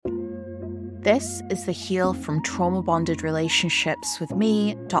This is the Heal from Trauma Bonded Relationships with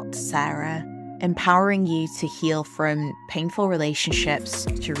me, Dr. Sarah, empowering you to heal from painful relationships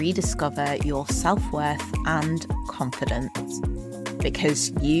to rediscover your self-worth and confidence,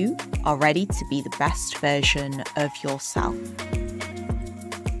 because you are ready to be the best version of yourself.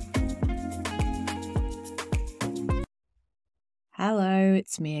 Hello,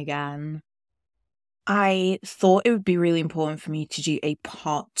 it's me again. I thought it would be really important for me to do a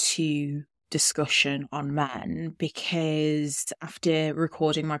part 2 discussion on men, because after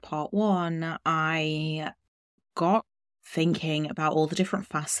recording my part 1, I got thinking about all the different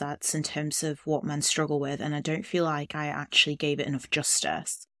facets in terms of what men struggle with, and I don't feel like I actually gave it enough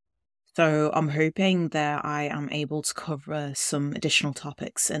justice. So I'm hoping that I am able to cover some additional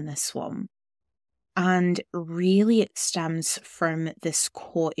topics in this one. And really it stems from this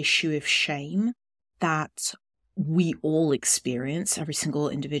core issue of shame that we all experience, every single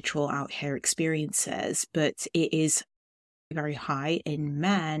individual out here experiences, but it is very high in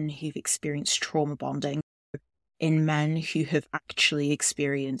men who've experienced trauma bonding, in men who have actually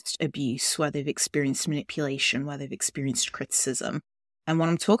experienced abuse, where they've experienced manipulation, where they've experienced criticism. And when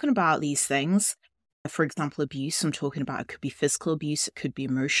I'm talking about these things, for example, abuse, I'm talking about it could be physical abuse, it could be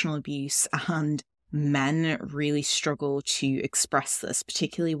emotional abuse, and men really struggle to express this,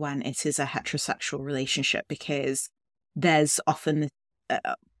 particularly when it is a heterosexual relationship, because there's often this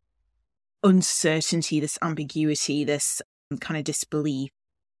uncertainty, this ambiguity, this kind of disbelief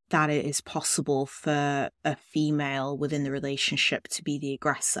that it is possible for a female within the relationship to be the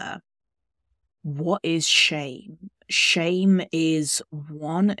aggressor. What is shame? Shame is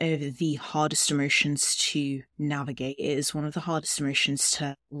one of the hardest emotions to navigate. It is one of the hardest emotions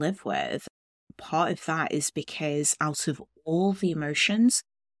to live with. Part of that is because out of all the emotions,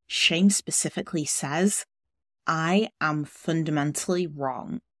 shame specifically says, I am fundamentally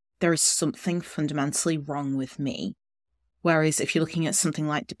wrong. There is something fundamentally wrong with me. Whereas if you're looking at something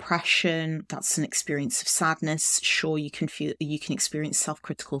like depression, that's an experience of sadness. Sure, you can experience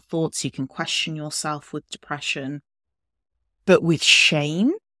self-critical thoughts, you can question yourself with depression. But with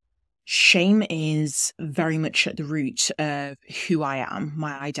shame is very much at the root of who I am,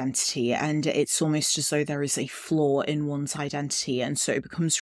 my identity, and it's almost as though there is a flaw in one's identity, and so it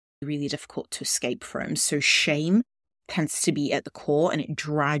becomes really difficult to escape from. So shame tends to be at the core, and it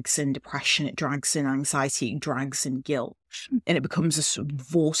drags in depression, it drags in anxiety, it drags in guilt, and it becomes a sort of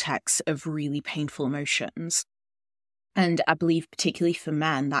vortex of really painful emotions. And I believe particularly for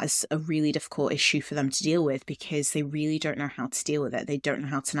men, that is a really difficult issue for them to deal with, because they really don't know how to deal with it. They don't know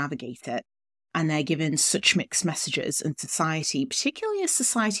how to navigate it. And they're given such mixed messages in society, particularly as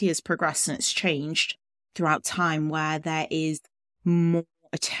society has progressed and it's changed throughout time, where there is more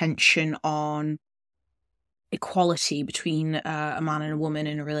attention on equality between a man and a woman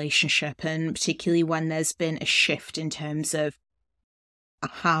in a relationship. And particularly when there's been a shift in terms of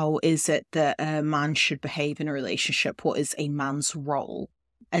how is it that a man should behave in a relationship? What is a man's role?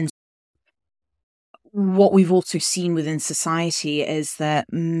 And what we've also seen within society is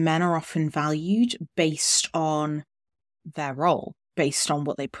that men are often valued based on their role, based on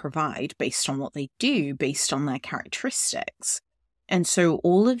what they provide, based on what they do, based on their characteristics. And so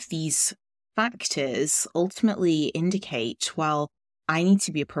all of these factors ultimately indicate, well, I need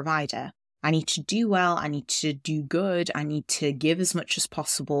to be a provider. I need to do well, I need to do good, I need to give as much as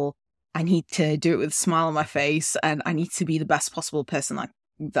possible, I need to do it with a smile on my face, and I need to be the best possible person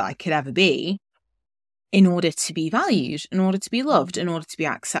that I could ever be in order to be valued, in order to be loved, in order to be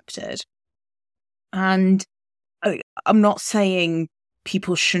accepted. And I'm not saying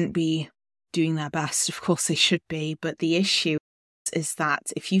people shouldn't be doing their best, of course they should be, but the issue is that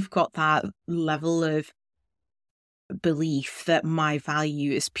if you've got that level of belief that my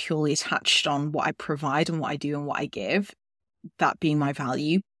value is purely attached on what I provide and what I do and what I give, that being my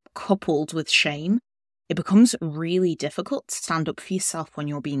value, coupled with shame, it becomes really difficult to stand up for yourself when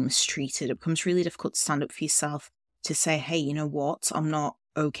you're being mistreated. It becomes really difficult to stand up for yourself to say, hey, you know what? I'm not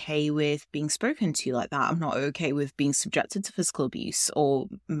okay with being spoken to like that. I'm not okay with being subjected to physical abuse or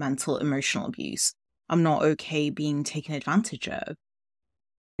mental, emotional abuse. I'm not okay being taken advantage of.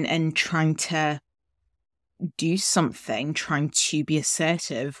 And trying to do something, trying to be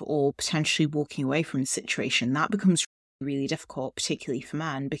assertive or potentially walking away from the situation, that becomes really difficult, particularly for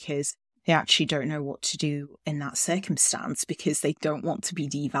men, because they actually don't know what to do in that circumstance, because they don't want to be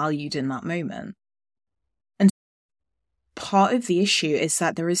devalued in that moment. And part of the issue is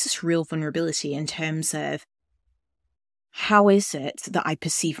that there is this real vulnerability in terms of how is it that I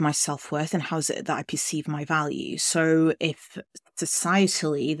perceive my self-worth and how is it that I perceive my value? So if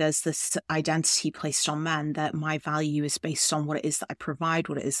societally, there's this identity placed on men that my value is based on what it is that I provide,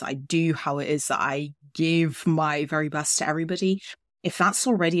 what it is that I do, how it is that I give my very best to everybody. If that's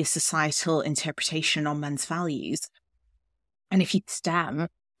already a societal interpretation on men's values, and if you stem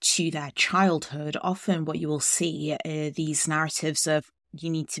to their childhood, often what you will see are these narratives of you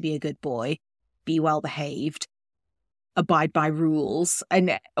need to be a good boy, be well behaved, abide by rules,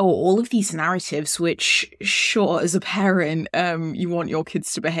 and all of these narratives, which, sure, as a parent, you want your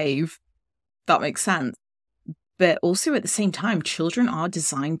kids to behave. That makes sense. But also at the same time, children are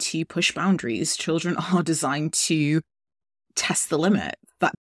designed to push boundaries. Children are designed to test the limit.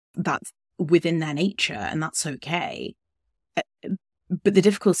 That's within their nature, and that's okay. But the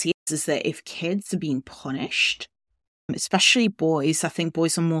difficulty is that if kids are being punished, especially boys, I think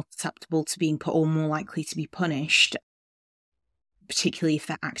boys are more susceptible to being put or more likely to be punished, particularly if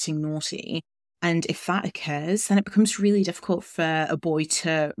they're acting naughty. And if that occurs, then it becomes really difficult for a boy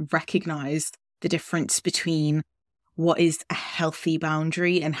to recognize the difference between what is a healthy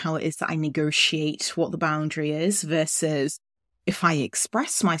boundary and how it is that I negotiate what the boundary is, versus if I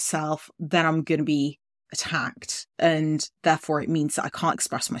express myself, then I'm going to be attacked. And therefore it means that I can't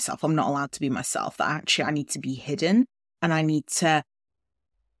express myself. I'm not allowed to be myself, that actually I need to be hidden and I need to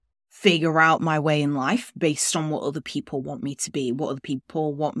figure out my way in life based on what other people want me to be, what other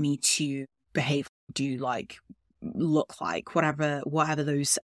people want me to behave, do, like, look like, whatever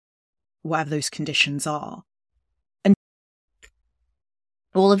those conditions are. And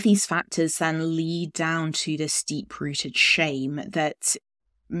all of these factors then lead down to this deep-rooted shame that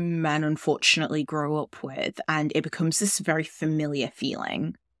men unfortunately grow up with, and it becomes this very familiar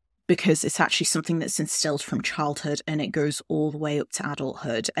feeling because it's actually something that's instilled from childhood and it goes all the way up to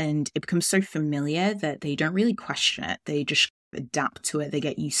adulthood, and it becomes so familiar that they don't really question it. They just adapt to it, they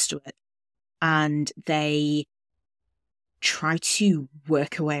get used to it, and they try to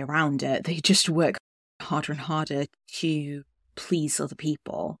work a way around it. They just work harder and harder to please other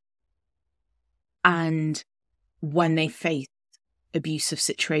people. And when they face abusive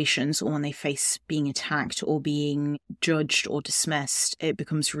situations, or when they face being attacked or being judged or dismissed, it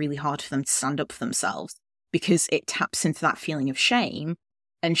becomes really hard for them to stand up for themselves because it taps into that feeling of shame,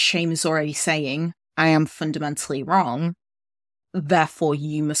 and shame is already saying, I am fundamentally wrong, therefore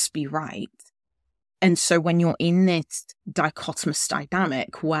you must be right. And so when you're in this dichotomous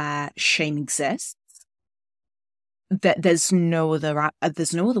dynamic where shame exists, that there's no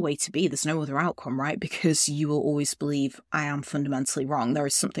other way to be, there's no other outcome, right? Because you will always believe I am fundamentally wrong. There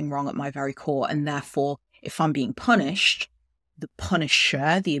is something wrong at my very core. And therefore, if I'm being punished, the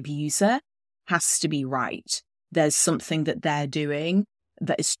punisher, the abuser, has to be right. There's something that they're doing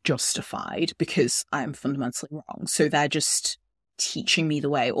that is justified because I am fundamentally wrong. So they're just teaching me the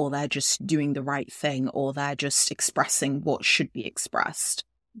way, or they're just doing the right thing, or they're just expressing what should be expressed.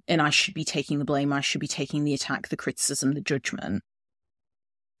 And I should be taking the blame, I should be taking the attack, the criticism, the judgment.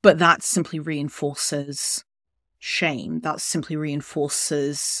 But that simply reinforces shame. That simply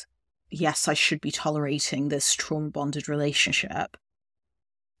reinforces, yes, I should be tolerating this trauma-bonded relationship.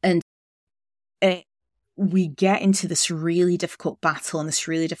 And we get into this really difficult battle and this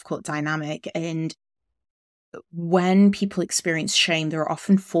really difficult dynamic. And when people experience shame, there are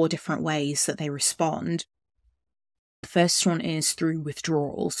often 4 different ways that they respond. The first one is through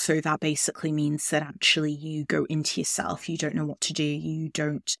withdrawal. So that basically means that actually you go into yourself. You don't know what to do. You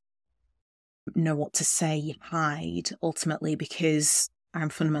don't know what to say. You hide, ultimately, because I'm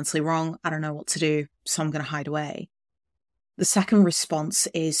fundamentally wrong. I don't know what to do, so I'm going to hide away. The second response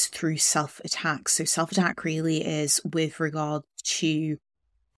is through self-attack. So self-attack really is with regard to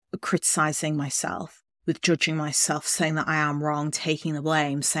criticizing myself, with judging myself, saying that I am wrong, taking the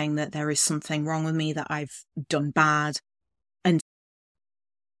blame, saying that there is something wrong with me, that I've done bad. And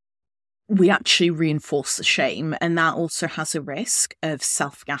we actually reinforce the shame. And that also has a risk of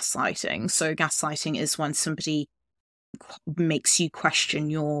self-gaslighting. So gaslighting is when somebody makes you question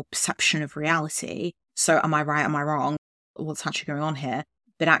your perception of reality. So am I right? Am I wrong? What's actually going on here?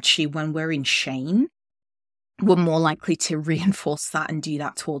 But actually, when we're in shame, we're more likely to reinforce that and do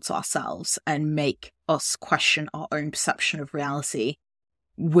that towards ourselves and make us question our own perception of reality,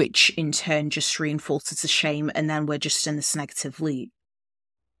 which in turn just reinforces the shame, and then we're just in this negative loop.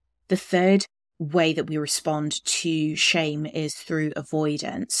 The third way that we respond to shame is through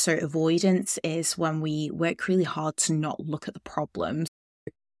avoidance. So avoidance is when we work really hard to not look at the problems.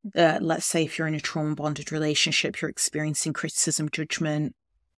 Let's say if you're in a trauma-bonded relationship, you're experiencing criticism, judgment,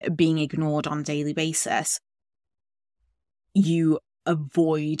 being ignored on a daily basis. You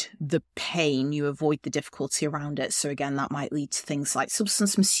avoid the pain, you avoid the difficulty around it. So again, that might lead to things like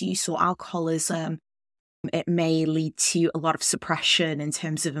substance misuse or alcoholism, It may lead to a lot of suppression in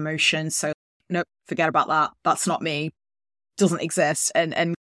terms of emotion. So, nope, forget about that. That's not me. Doesn't exist.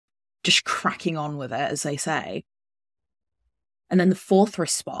 And just cracking on with it, as they say. And then the fourth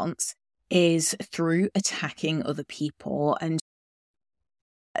response is through attacking other people. And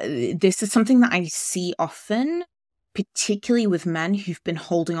this is something that I see often, particularly with men who've been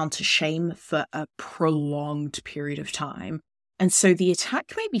holding on to shame for a prolonged period of time. And so the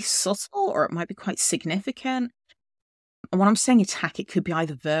attack may be subtle or it might be quite significant. And when I'm saying attack, it could be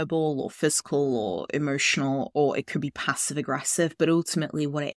either verbal or physical or emotional, or it could be passive aggressive. But ultimately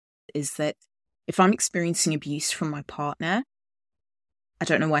what it is that if I'm experiencing abuse from my partner, I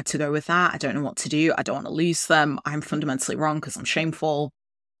don't know where to go with that. I don't know what to do. I don't want to lose them. I'm fundamentally wrong because I'm shameful.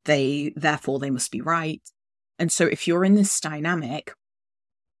 Therefore they must be right. And so if you're in this dynamic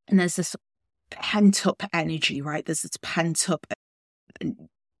and there's this pent up energy, right? There's this pent up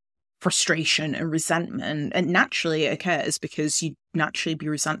frustration and resentment, and naturally it occurs because you naturally be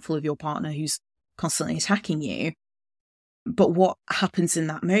resentful of your partner who's constantly attacking you. But what happens in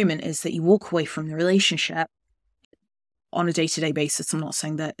that moment is that you walk away from the relationship on a day-to-day basis. I'm not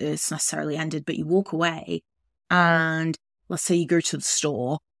saying that it's necessarily ended, but you walk away and let's say you go to the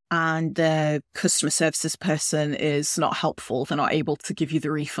store and the customer services person is not helpful. They're not able to give you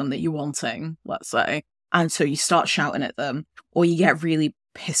the refund that you're wanting, let's say. And so you start shouting at them, or you get really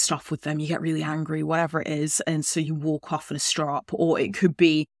pissed off with them, you get really angry, whatever it is. And so you walk off in a strop. Or it could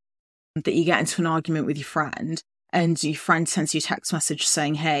be that you get into an argument with your friend and your friend sends you a text message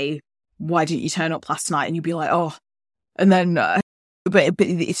saying, hey, why didn't you turn up last night? And you'd be like, oh, and then,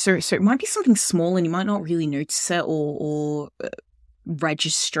 so it might be something small and you might not really notice it or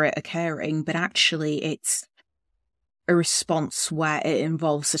register it occurring, but actually it's a response where it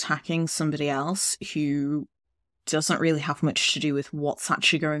involves attacking somebody else who doesn't really have much to do with what's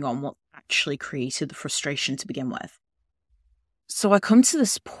actually going on, what actually created the frustration to begin with. So I come to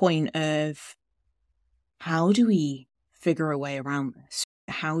this point of how do we figure a way around this?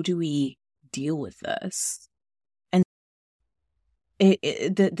 How do we deal with this?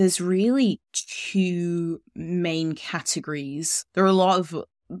 There's really two main categories. There are a lot of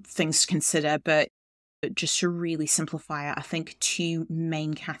things to consider, but just to really simplify it, I think two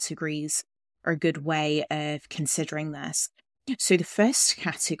main categories are a good way of considering this. So the first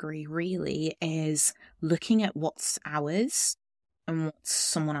category really is looking at what's ours and what's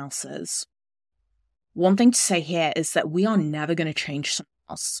someone else's. One thing to say here is that we are never going to change someone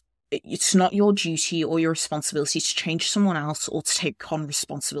else. It's not your duty or your responsibility to change someone else or to take on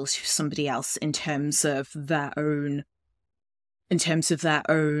responsibility for somebody else in terms of their own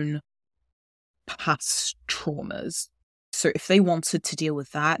past traumas. So if they wanted to deal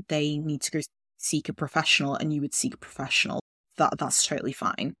with that, they need to go seek a professional, and you would seek a professional. That's totally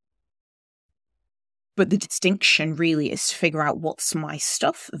fine. But the distinction really is to figure out what's my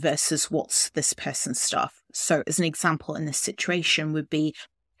stuff versus what's this person's stuff. So as an example in this situation would be,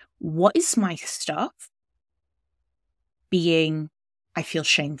 what is my stuff? Being, I feel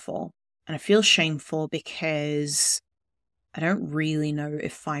shameful. And I feel shameful because I don't really know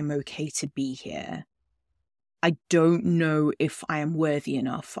if I'm okay to be here. I don't know if I am worthy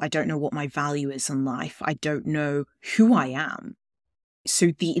enough. I don't know what my value is in life. I don't know who I am.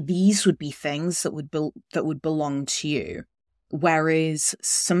 So these would be things that would belong to you. Whereas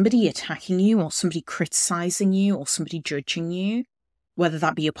somebody attacking you or somebody criticizing you or somebody judging you, whether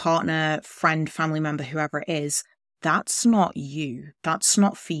that be a partner, friend, family member, whoever it is, that's not you. That's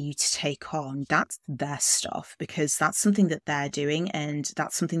not for you to take on. That's their stuff, because that's something that they're doing and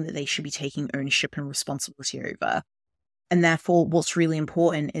that's something that they should be taking ownership and responsibility over. And therefore, what's really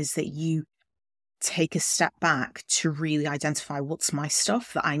important is that you take a step back to really identify what's my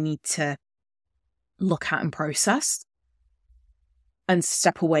stuff that I need to look at and process, and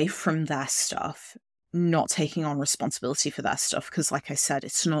step away from their stuff, not taking on responsibility for their stuff, because like I said,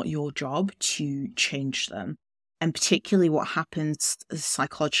 it's not your job to change them. And particularly what happens,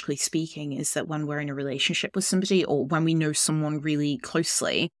 psychologically speaking, is that when we're in a relationship with somebody or when we know someone really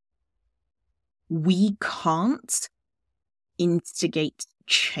closely, we can't instigate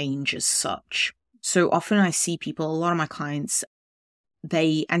change as such. So often I see people, a lot of my clients,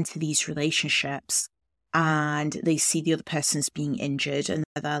 they enter these relationships and they see the other person's being injured and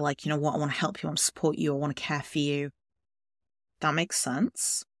they're like, you know what, I want to help you, I want to support you, I want to care for you. That makes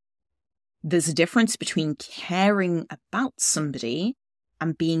sense. There's a difference between caring about somebody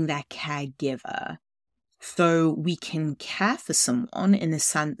and being their caregiver. So we can care for someone in the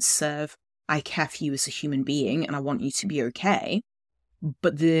sense of, I care for you as a human being and I want you to be okay.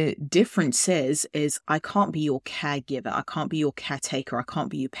 But the difference is I can't be your caregiver. I can't be your caretaker. I can't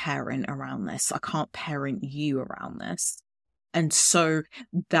be your parent around this. I can't parent you around this. And so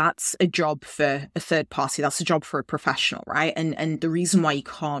that's a job for a third party. That's a job for a professional, right? And the reason why you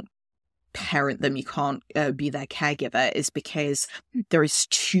can't parent them, you can't be their caregiver, is because there is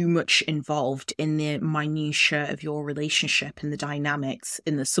too much involved in the minutiae of your relationship and the dynamics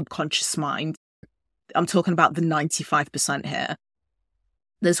in the subconscious mind. I'm talking about the 95% here.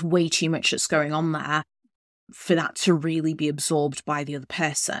 There's way too much that's going on there for that to really be absorbed by the other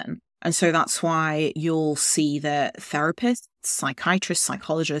person. And so that's why you'll see that therapists, psychiatrists,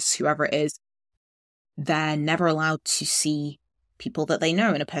 psychologists, whoever it is, they're never allowed to see people that they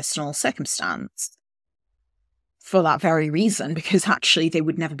know in a personal circumstance. For that very reason, because actually they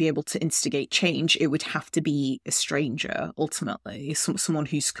would never be able to instigate change. It would have to be a stranger, ultimately, someone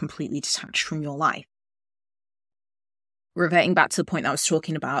who's completely detached from your life. Reverting back to the point that I was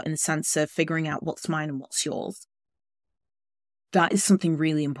talking about in the sense of figuring out what's mine and what's yours. That is something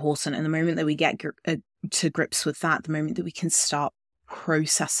really important. And the moment that we get to grips with that, the moment that we can start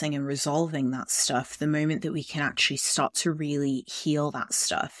processing and resolving that stuff, the moment that we can actually start to really heal that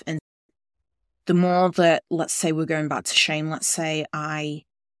stuff. And the more that, let's say we're going back to shame, let's say I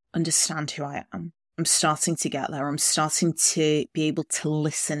understand who I am. I'm starting to get there. I'm starting to be able to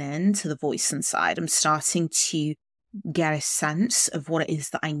listen in to the voice inside. I'm starting to get a sense of what it is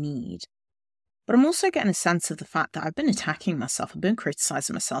that I need. But I'm also getting a sense of the fact that I've been attacking myself, I've been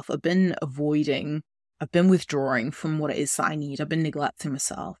criticizing myself, I've been avoiding, I've been withdrawing from what it is that I need, I've been neglecting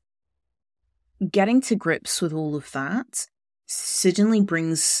myself. Getting to grips with all of that suddenly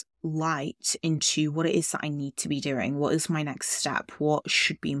brings light into what it is that I need to be doing, what is my next step, what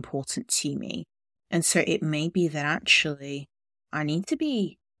should be important to me. And so it may be that actually I need to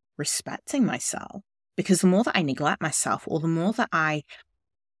be respecting myself. Because the more that I neglect myself, or the more that I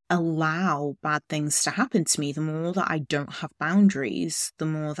allow bad things to happen to me, the more that I don't have boundaries, the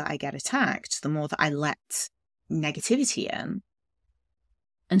more that I get attacked, the more that I let negativity in.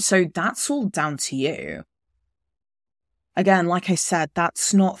 And so that's all down to you. Again, like I said,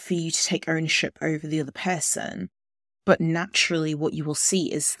 that's not for you to take ownership over the other person. But naturally, what you will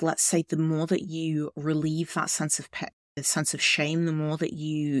see is, let's say, the more that you relieve that sense of shame, the more that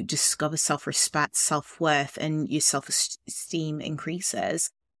you discover self-respect, self-worth, and your self-esteem increases,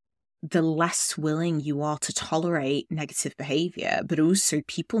 the less willing you are to tolerate negative behavior, but also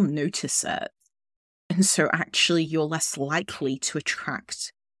people notice it. And so actually you're less likely to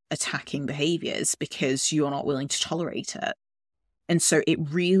attract attacking behaviors because you're not willing to tolerate it. And so it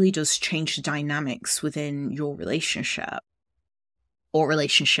really does change the dynamics within your relationship or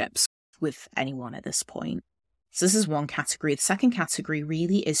relationships with anyone at this point. So this is one category. The second category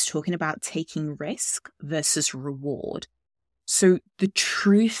really is talking about taking risk versus reward. So the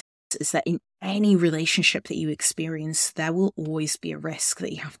truth is that in any relationship that you experience, there will always be a risk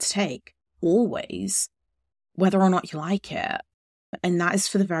that you have to take. Always. Whether or not you like it. And that is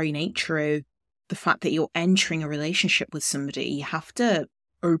for the very nature of the fact that you're entering a relationship with somebody. You have to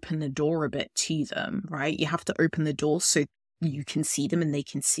open the door a bit to them, right? You have to open the door so you can see them and they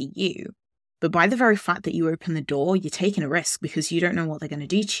can see you. But by the very fact that you open the door, you're taking a risk because you don't know what they're going to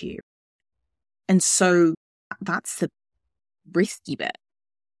do to you. And so that's the risky bit.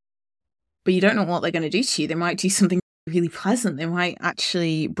 But you don't know what they're going to do to you. They might do something really pleasant. They might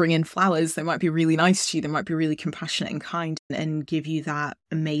actually bring in flowers. They might be really nice to you. They might be really compassionate and kind and give you that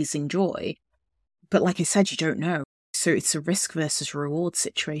amazing joy. But like I said, you don't know. So it's a risk versus reward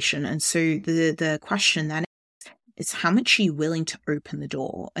situation. And so the question then is how much are you willing to open the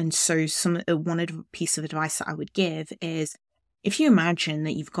door? And so one piece of advice that I would give is, if you imagine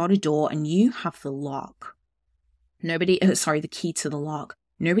that you've got a door and you have the lock, the key to the lock,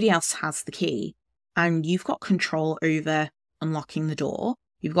 nobody else has the key, and you've got control over unlocking the door,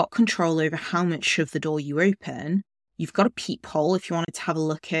 you've got control over how much of the door you open, you've got a peephole if you wanted to have a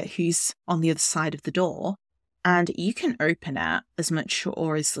look at who's on the other side of the door, and you can open it as much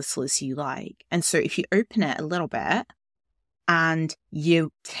or as little as you like. And so if you open it a little bit and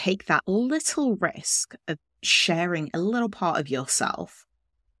you take that little risk of sharing a little part of yourself,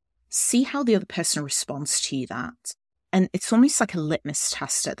 see how the other person responds to that. And it's almost like a litmus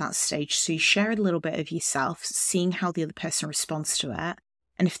test at that stage. So you share a little bit of yourself, seeing how the other person responds to it.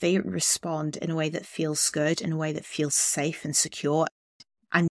 And if they respond in a way that feels good, in a way that feels safe and secure,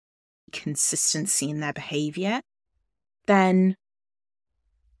 and consistency in their behavior, then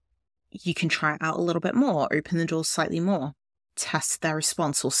you can try it out a little bit more, open the door slightly more, test their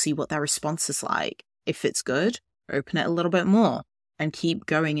response or see what their response is like. If it's good, open it a little bit more and keep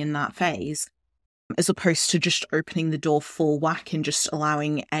going in that phase. as opposed to just opening the door full whack and just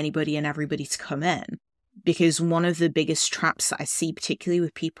allowing anybody and everybody to come in. Because one of the biggest traps that I see, particularly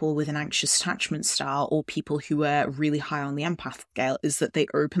with people with an anxious attachment style or people who are really high on the empath scale, is that they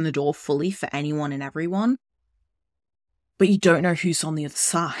open the door fully for anyone and everyone, but you don't know who's on the other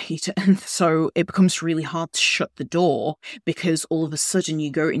side. And so it becomes really hard to shut the door, because all of a sudden you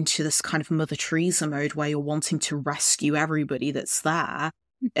go into this kind of Mother Teresa mode where you're wanting to rescue everybody that's there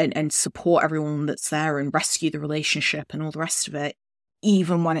and support everyone that's there and rescue the relationship and all the rest of it,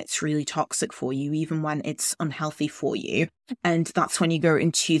 even when it's really toxic for you, even when it's unhealthy for you. And that's when you go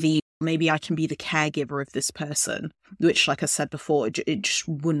into the, maybe I can be the caregiver of this person, which, like I said before, it just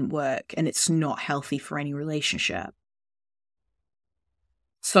wouldn't work, and it's not healthy for any relationship.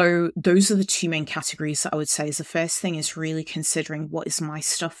 So those are the two main categories that I would say is the first thing is really considering what is my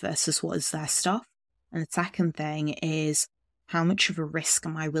stuff versus what is their stuff. And the second thing is, how much of a risk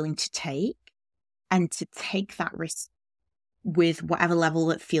am I willing to take? And to take that risk with whatever level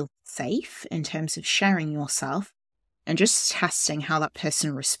that feels safe in terms of sharing yourself, and just testing how that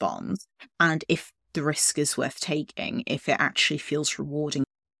person responds and if the risk is worth taking, if it actually feels rewarding.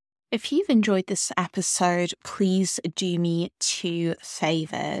 If you've enjoyed this episode, please do me 2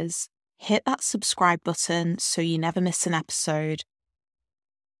 favors. Hit that subscribe button so you never miss an episode,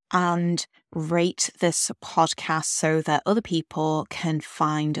 and rate this podcast so that other people can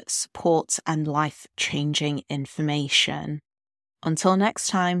find support and life-changing information. Until next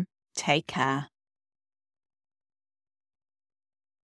time, take care.